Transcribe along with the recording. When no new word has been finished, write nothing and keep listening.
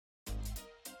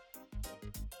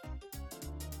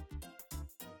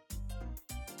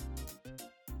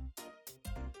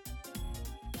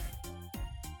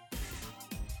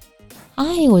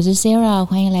嗨，我是 Sarah，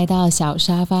 欢迎来到小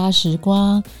沙发时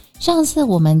光。上次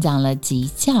我们讲了极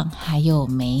酱，还有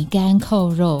梅干扣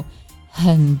肉，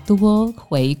很多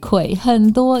回馈，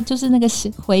很多就是那个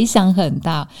回响很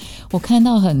大。我看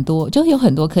到很多，就有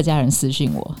很多客家人私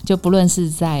讯我，就不论是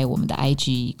在我们的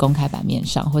IG 公开版面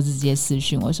上，或者直接私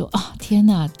讯我说啊，天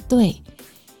哪，对。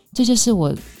这就是我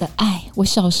的爱，我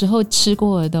小时候吃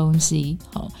过的东西。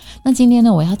好，那今天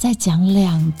呢，我要再讲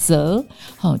2则，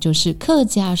就是客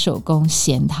家手工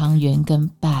咸汤圆跟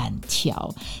板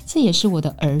条，这也是我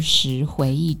的儿时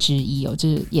回忆之一哦，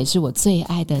这也是我最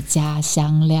爱的家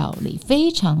乡料理，非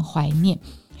常怀念。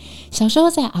小时候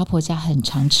在阿婆家很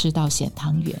常吃到咸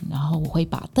汤圆，然后我会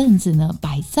把凳子呢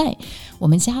摆在我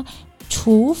们家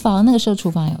厨房，那个时候厨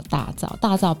房有大灶，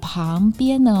大灶旁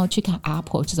边呢去看阿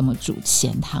婆是怎么煮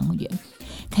咸汤圆，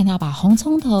看她把红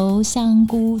葱头、香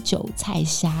菇、韭菜、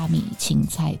虾米、青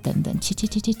菜等等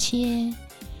切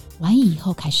完以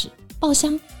后开始爆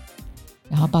香，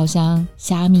然后爆香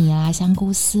虾米啊、香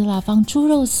菇丝啦，放猪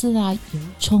肉丝啊、油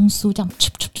葱酥，这样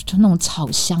那种炒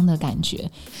香的感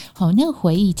觉。好，那个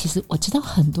回忆其实我知道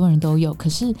很多人都有，可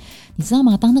是你知道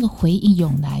吗？当那个回忆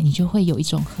涌来，你就会有一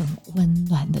种很温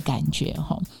暖的感觉。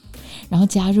然后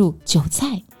加入韭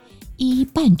菜，一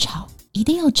拌炒，一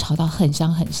定要炒到很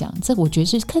香很香。这个我觉得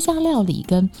是客家料理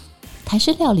跟台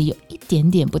式料理有一点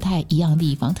点不太一样的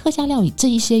地方。客家料理这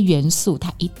一些元素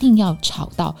它一定要炒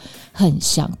到很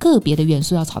香，个别的元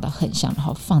素要炒到很香，然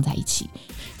后放在一起。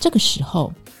这个时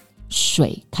候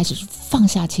水开始放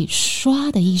下去，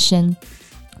唰的一声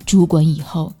煮滚以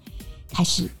后，开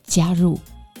始加入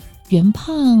圆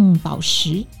胖饱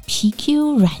实、皮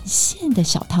Q 软馅的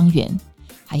小汤圆，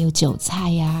还有韭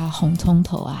菜啊、红葱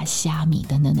头啊、虾米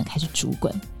等等的开始煮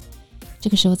滚。这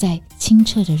个时候在清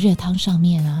澈的热汤上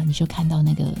面啊，你就看到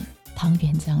那个汤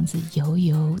圆这样子油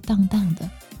油荡荡的，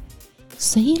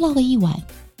随意捞个一碗，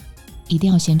一定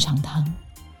要先尝汤，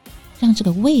让这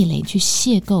个味蕾去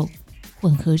邂逅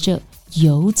混合着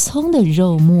油葱的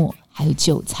肉末还有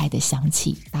韭菜的香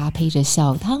气，搭配着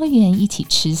小汤圆一起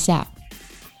吃下。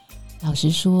老实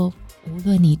说，无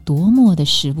论你多么的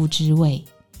食不知味，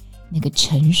那个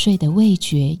沉睡的味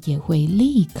觉也会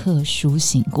立刻苏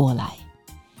醒过来。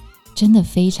真的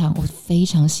我非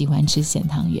常喜欢吃咸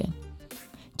汤圆。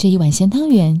这一碗咸汤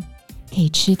圆可以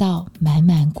吃到满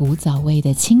满古早味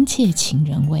的亲切人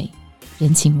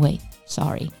情味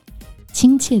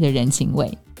亲切的人情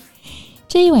味。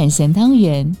这一碗咸汤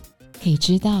圆可以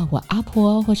知道我阿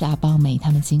婆或者阿邦美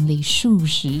他们经历数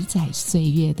十载岁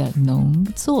月的农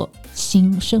作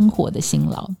生活的辛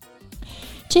劳。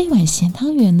这一碗咸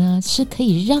汤圆呢，是可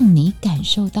以让你感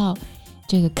受到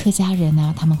这个客家人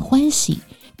啊，他们欢喜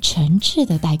诚挚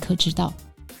的待客之道。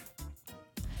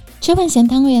这碗咸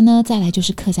汤圆呢，再来就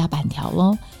是客家板条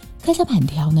咯。客家板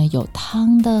条呢，有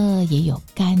汤的也有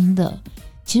干的，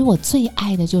其实我最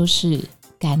爱的就是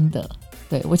干的。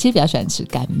对，我其实比较喜欢吃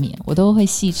干面，我都会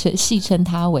戏称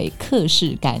它为客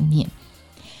式干面。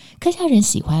客家人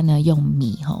喜欢呢用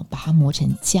米把它磨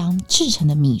成浆制成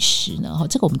的米食呢，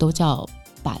这个我们都叫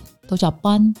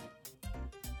班。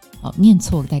念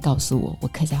错再告诉我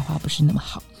客家话不是那么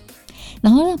好。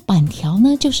然后呢，板条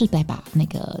呢，就是再把那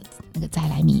个再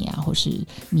来米啊，或是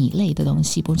米类的东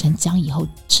西磨成浆以后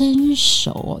蒸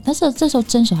熟但是这时候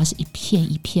蒸熟它是一片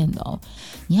一片的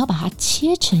你要把它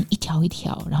切成一条一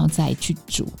条，然后再去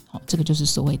煮这个就是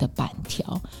所谓的板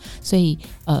条。所以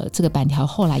这个板条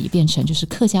后来也变成就是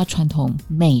客家传统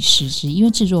美食之一，因为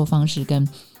制作方式跟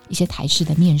一些台式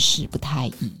的面食不太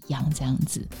一样这样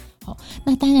子。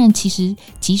那当然其实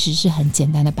即使是很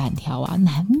简单的板条啊，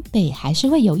南北还是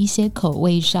会有一些口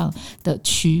味上的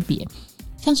区别。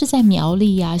像是在苗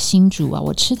栗啊、新竹啊，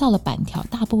我吃到了板条，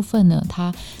大部分呢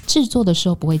它制作的时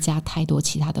候不会加太多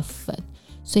其他的粉，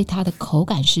所以它的口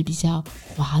感是比较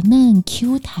滑嫩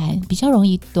Q 弹，比较容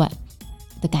易断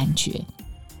的感觉。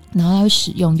然后它会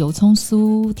使用油葱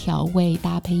酥调味，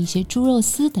搭配一些猪肉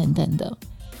丝等等的。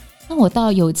那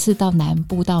我有一次到南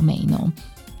部到美浓，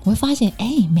我会发现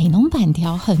美浓板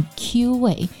条很 Q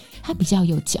它比较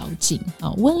有嚼劲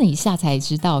问了一下才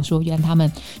知道说，原来他们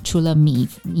除了米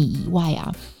以外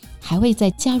啊，还会再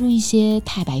加入一些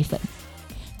太白粉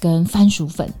跟番薯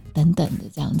粉等等的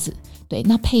这样子。对，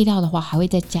那配料的话还会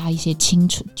再加一些清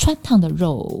楚川烫的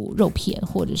肉片，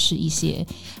或者是一些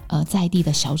在地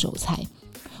的小韭菜。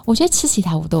我觉得吃起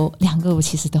来2个我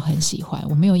其实都很喜欢，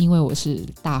我没有因为我是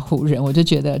大湖人我就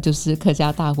觉得就是客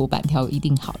家大湖板条一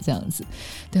定好这样子。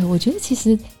对，我觉得其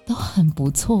实都很不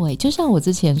错就像我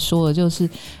之前说的，就是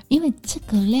因为这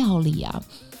个料理啊，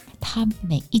它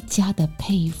每一家的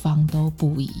配方都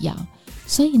不一样，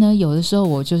所以呢有的时候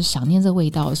我就是想念这味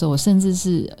道的时候，我甚至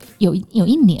是有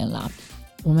一年啦，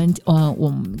我们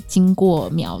经过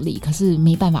苗栗，可是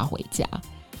没办法回家。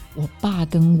我爸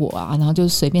跟我啊，然后就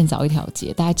随便找一条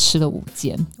街，大概吃了5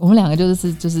间。我们2个就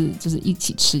是一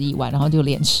起吃一碗，然后就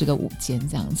连吃个5间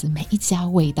这样子。每一家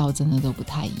味道真的都不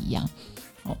太一样。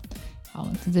好，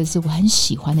这是我很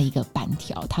喜欢的一个板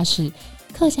条，它是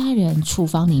客家人厨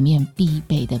房里面必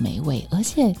备的美味，而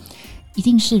且一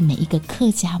定是每一个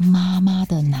客家妈妈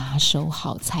的拿手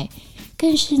好菜，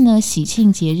更是呢喜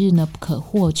庆节日呢不可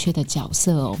或缺的角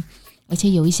色哦。而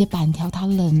且有一些板条它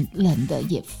冷冷的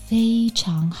也非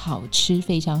常好吃，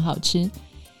非常好吃。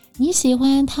你喜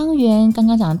欢汤圆，刚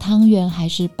刚讲的汤圆还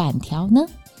是板条呢？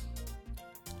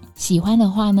喜欢的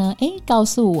话呢，告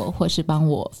诉我或是帮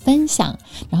我分享，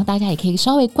然后大家也可以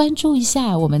稍微关注一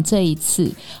下我们这一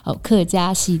次客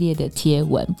家系列的贴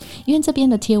文，因为这边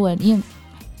的贴文，因为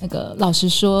那个老实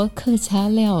说，客家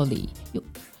料理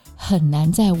很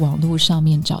难在网络上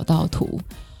面找到图。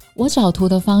我找图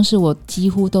的方式，我几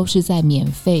乎都是在免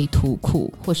费图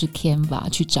库或是 Canva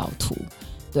去找图，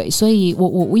对，所以因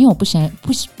为我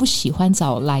不喜欢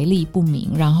找来历不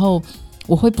明，然后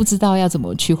我会不知道要怎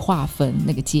么去划分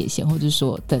那个界限，或者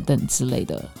说等等之类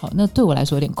的，好，那对我来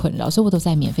说有点困扰，所以我都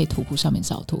在免费图库上面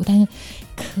找图。但是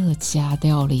客家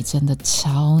料理真的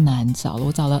超难找了，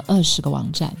我找了20个网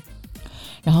站。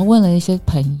然后问了一些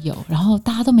朋友，然后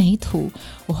大家都没图，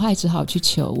我后来只好去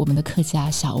求我们的客家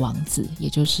小王子，也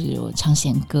就是我昌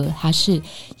贤哥，他是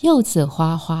柚子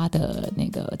花花的那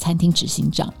个餐厅执行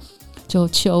长，就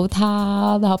求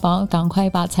他，然后赶快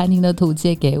把餐厅的图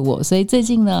借给我。所以最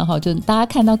近呢，就大家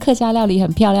看到客家料理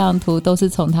很漂亮的图，都是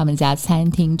从他们家餐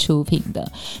厅出品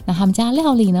的。那他们家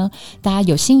料理呢，大家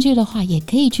有兴趣的话，也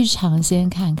可以去尝鲜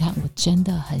看看。我真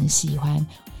的很喜欢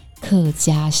客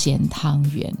家咸汤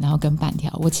圆，然后跟板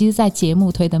条，我其实在节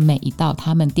目推的每一道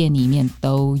他们店里面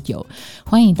都有，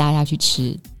欢迎大家去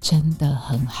吃，真的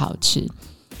很好吃。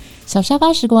小沙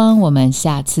发时光，我们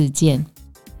下次见。